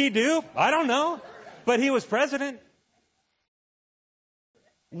 What did he do? I don't know. But he was president.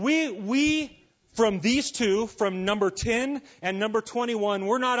 We from these two, from number 10 and number 21,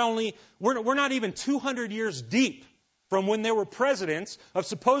 we're not even 200 years deep from when they were presidents of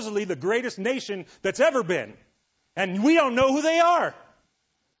supposedly the greatest nation that's ever been. And we don't know who they are.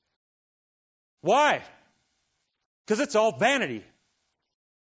 Why? Because it's all vanity.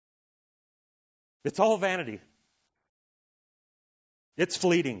 It's all vanity. It's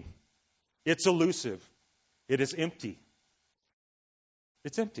fleeting. It's elusive. It is empty.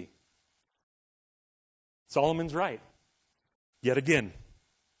 It's empty. Solomon's right. Yet again.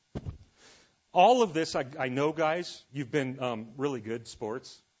 All of this, I know, guys, you've been really good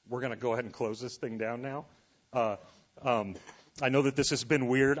sports. We're going to go ahead and close this thing down now. I know that this has been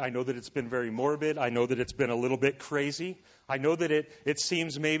weird. I know that it's been very morbid. I know that it's been a little bit crazy. I know that it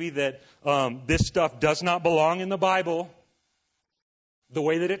seems maybe that this stuff does not belong in the Bible the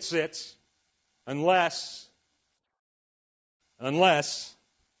way that it sits, unless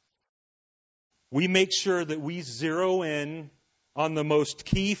we make sure that we zero in on the most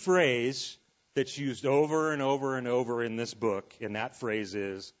key phrase that's used over and over and over in this book, and that phrase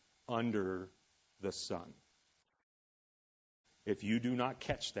is, under the sun. If you do not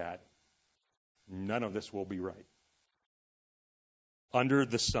catch that, none of this will be right. Under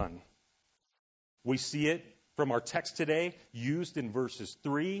the sun. We see it from our text today, used in verses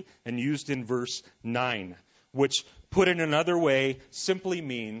 3 and used in verse 9, which, put in another way, simply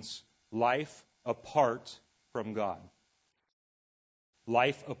means life apart from God.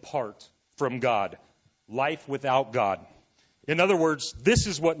 Life apart from God. Life without God. In other words, this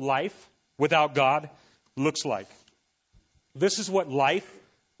is what life without God looks like. This is what life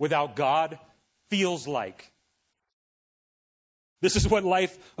without God feels like. This is what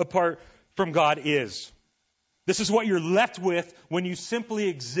life apart from God is. This is what you're left with when you simply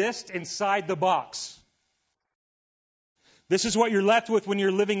exist inside the box. This is what you're left with when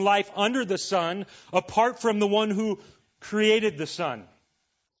you're living life under the sun, apart from the one who created the sun,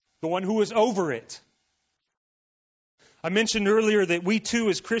 the one who is over it. I mentioned earlier that we too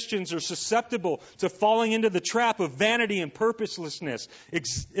as Christians are susceptible to falling into the trap of vanity and purposelessness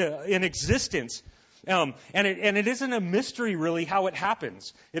in existence. And it isn't a mystery really how it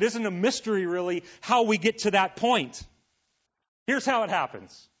happens. It isn't a mystery really how we get to that point. Here's how it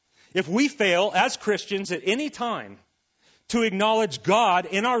happens. If we fail as Christians at any time to acknowledge God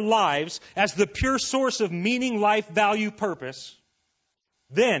in our lives as the pure source of meaning, life, value, purpose,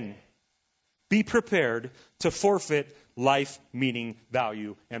 then be prepared to forfeit life, meaning,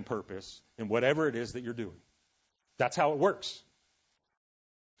 value, and purpose in whatever it is that you're doing. That's how it works.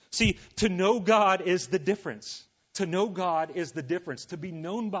 See, to know God is the difference. To know God is the difference. To be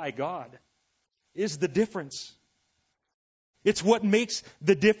known by God is the difference. It's what makes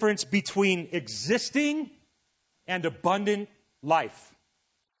the difference between existing and abundant life.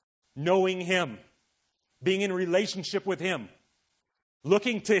 Knowing Him. Being in relationship with Him.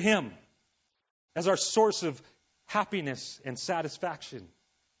 Looking to Him as our source of happiness and satisfaction.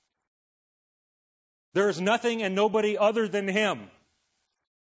 There is nothing and nobody other than Him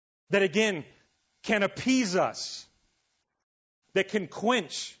that again can appease us, that can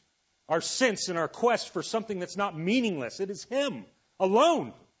quench our sense and our quest for something that's not meaningless. It is Him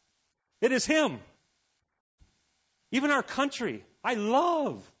alone. It is Him. Even our country, I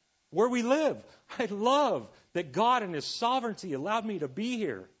love where we live. I love that God in His sovereignty allowed me to be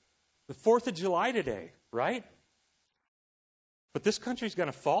here. The 4th of July today, right? But this country's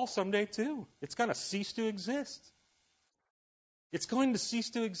going to fall someday too. It's going to cease to exist. It's going to cease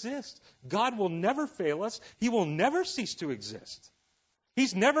to exist. God will never fail us. He will never cease to exist.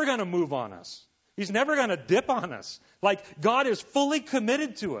 He's never going to move on us. He's never going to dip on us. Like, God is fully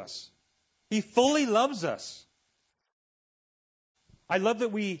committed to us. He fully loves us. I love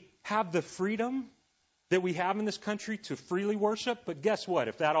that we have the freedom that we have in this country to freely worship. But guess what?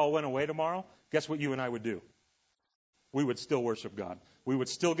 If that all went away tomorrow, guess what you and I would do? We would still worship God. We would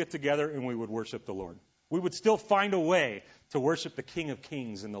still get together and we would worship the Lord. We would still find a way to worship the King of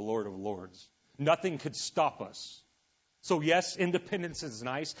Kings and the Lord of Lords. Nothing could stop us. So yes, independence is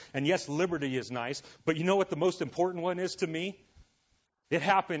nice, and yes, liberty is nice, but you know what the most important one is to me? It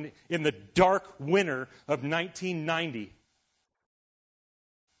happened in the dark winter of 1990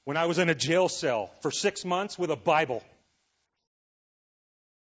 when I was in a jail cell for 6 months with a Bible.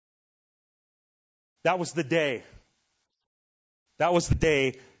 That was the day. That was the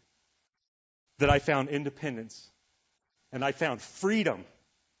day that I found independence. And I found freedom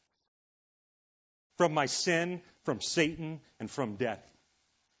from my sin, from Satan, and from death.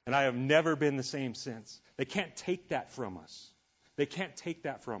 And I have never been the same since. They can't take that from us. They can't take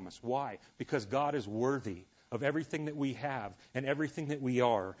that from us. Why? Because God is worthy of everything that we have and everything that we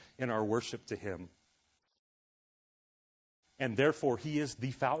are in our worship to Him. And therefore, He is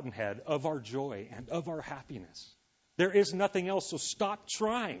the fountainhead of our joy and of our happiness. There is nothing else, so stop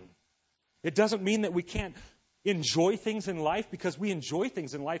trying. It doesn't mean that we can't enjoy things in life, because we enjoy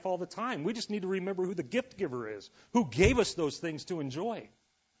things in life all the time. We just need to remember who the gift giver is, who gave us those things to enjoy.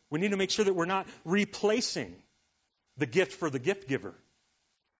 We need to make sure that we're not replacing the gift for the gift giver.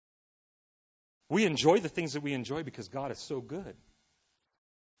 We enjoy the things that we enjoy because God is so good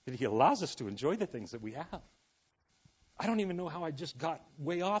that He allows us to enjoy the things that we have. I don't even know how I just got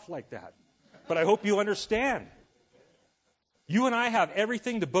way off like that, but I hope you understand. You and I have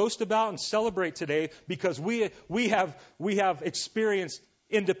everything to boast about and celebrate today because we have experienced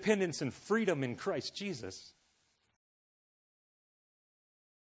independence and freedom in Christ Jesus.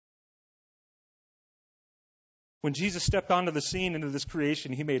 When Jesus stepped onto the scene into this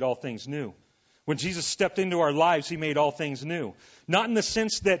creation, He made all things new. When Jesus stepped into our lives, He made all things new. Not in the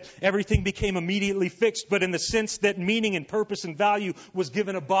sense that everything became immediately fixed, but in the sense that meaning and purpose and value was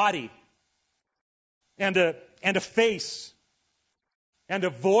given a body and a face and a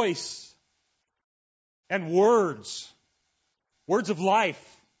voice and words of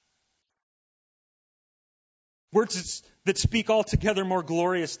life. Words that speak altogether more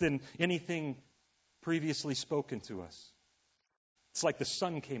glorious than anything previously spoken to us. It's like the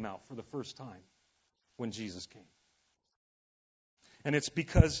sun came out for the first time when Jesus came. And it's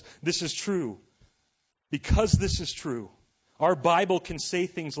because this is true. Because this is true. Our Bible can say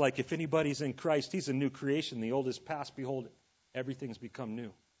things like, if anybody's in Christ, he's a new creation. The old is past, behold, everything's become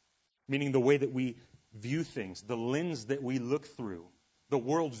new. Meaning the way that we view things, the lens that we look through, the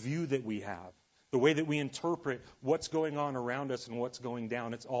worldview that we have, the way that we interpret what's going on around us and what's going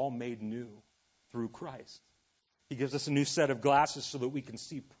down, it's all made new through Christ. He gives us a new set of glasses so that we can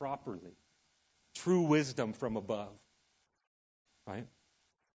see properly. True wisdom from above. Right?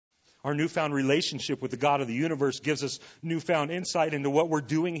 Our newfound relationship with the God of the universe gives us newfound insight into what we're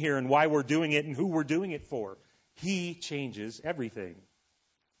doing here and why we're doing it and who we're doing it for. He changes everything.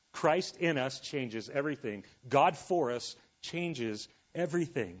 Christ in us changes everything. God for us changes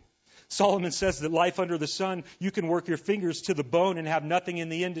everything. Solomon says that life under the sun, you can work your fingers to the bone and have nothing in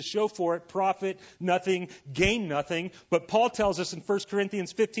the end to show for it, profit nothing, gain nothing. But Paul tells us in 1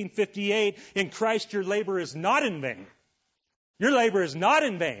 Corinthians 15:58, in Christ your labor is not in vain. Your labor is not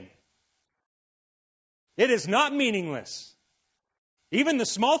in vain. It is not meaningless. Even the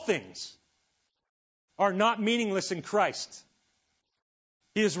small things are not meaningless in Christ.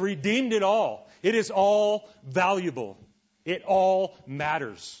 He has redeemed it all. It is all valuable. It all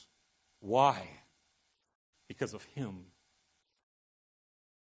matters. Why? Because of Him.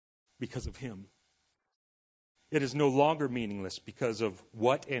 Because of Him. It is no longer meaningless because of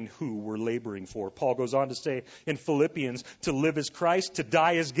what and who we're laboring for. Paul goes on to say in Philippians, to live is Christ, to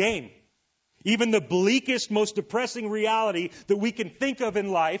die is gain. Even the bleakest, most depressing reality that we can think of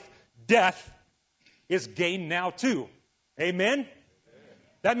in life, death, is gain now too. Amen?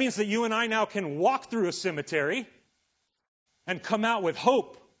 That means that you and I now can walk through a cemetery and come out with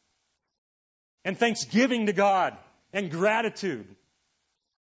hope and thanksgiving to God and gratitude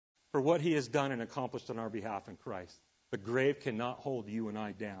for what He has done and accomplished on our behalf in Christ. The grave cannot hold you and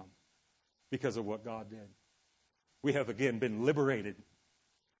I down because of what God did. We have again been liberated.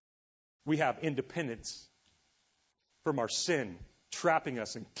 We have independence from our sin trapping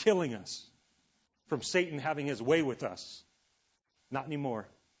us and killing us, from Satan having his way with us. Not anymore.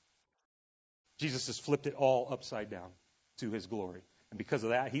 Jesus has flipped it all upside down to His glory. And because of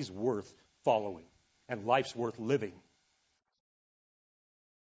that, He's worth following. And life's worth living.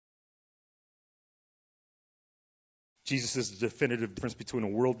 Jesus is the definitive difference between a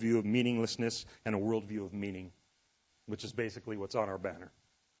worldview of meaninglessness and a worldview of meaning, which is basically what's on our banner.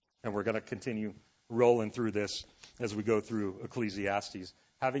 And we're going to continue rolling through this as we go through Ecclesiastes.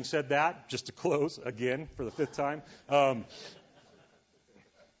 Having said that, just to close again for the 5th time,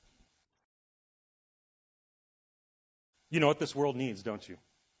 you know what this world needs, don't you?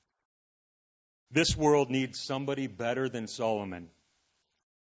 This world needs somebody better than Solomon.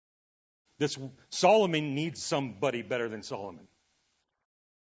 Solomon needs somebody better than Solomon.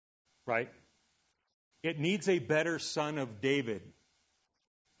 Right? It needs a better son of David.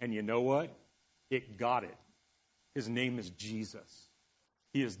 And you know what? It got it. His name is Jesus.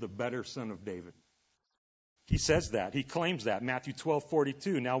 He is the better son of David. He says that. He claims that. Matthew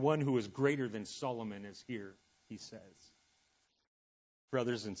 12:42. Now one who is greater than Solomon is here, he says.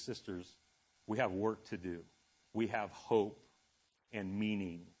 Brothers and sisters, we have work to do. We have hope and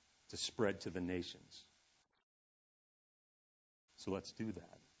meaning to spread to the nations. So let's do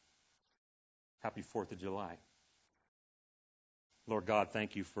that. Happy 4th of July. Lord God,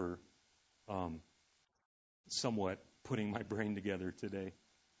 thank you for somewhat putting my brain together today,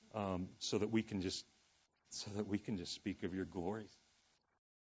 so that we can just speak of your glories.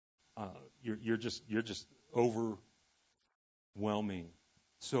 You're just overwhelming,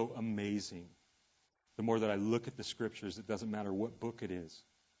 so amazing. The more that I look at the Scriptures, it doesn't matter what book it is.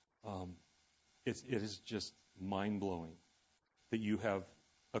 It is just mind-blowing that you have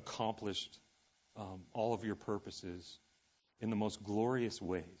accomplished all of your purposes in the most glorious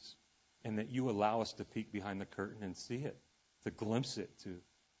ways, and that you allow us to peek behind the curtain and see it, to glimpse it, to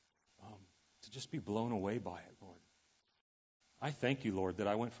just be blown away by it, Lord. I thank you, Lord, that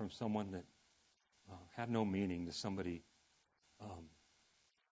I went from someone that had no meaning to somebody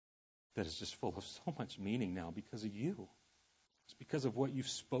that is just full of so much meaning now because of you. It's because of what you've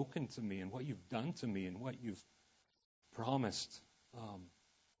spoken to me and what you've done to me and what you've promised.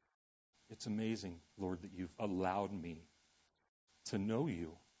 It's amazing, Lord, that you've allowed me to know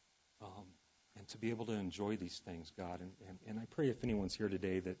you and to be able to enjoy these things, God. And I pray if anyone's here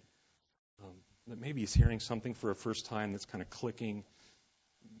today that maybe is hearing something for a first time that's kind of clicking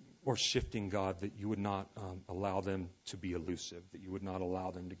or shifting, God, that you would not allow them to be elusive, that you would not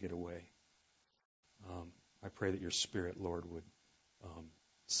allow them to get away. I pray that your Spirit, Lord, would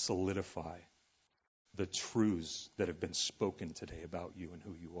solidify the truths that have been spoken today about you and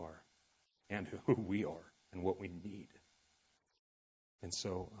who you are and who we are and what we need. And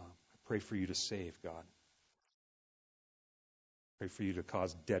so I pray for you to save, God. Pray for you to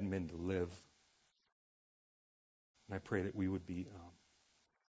cause dead men to live. And I pray that we would be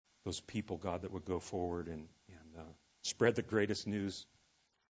those people, God, that would go forward and spread the greatest news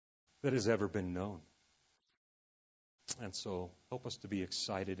that has ever been known. And so help us to be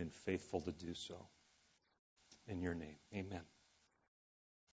excited and faithful to do so. in your name. Amen.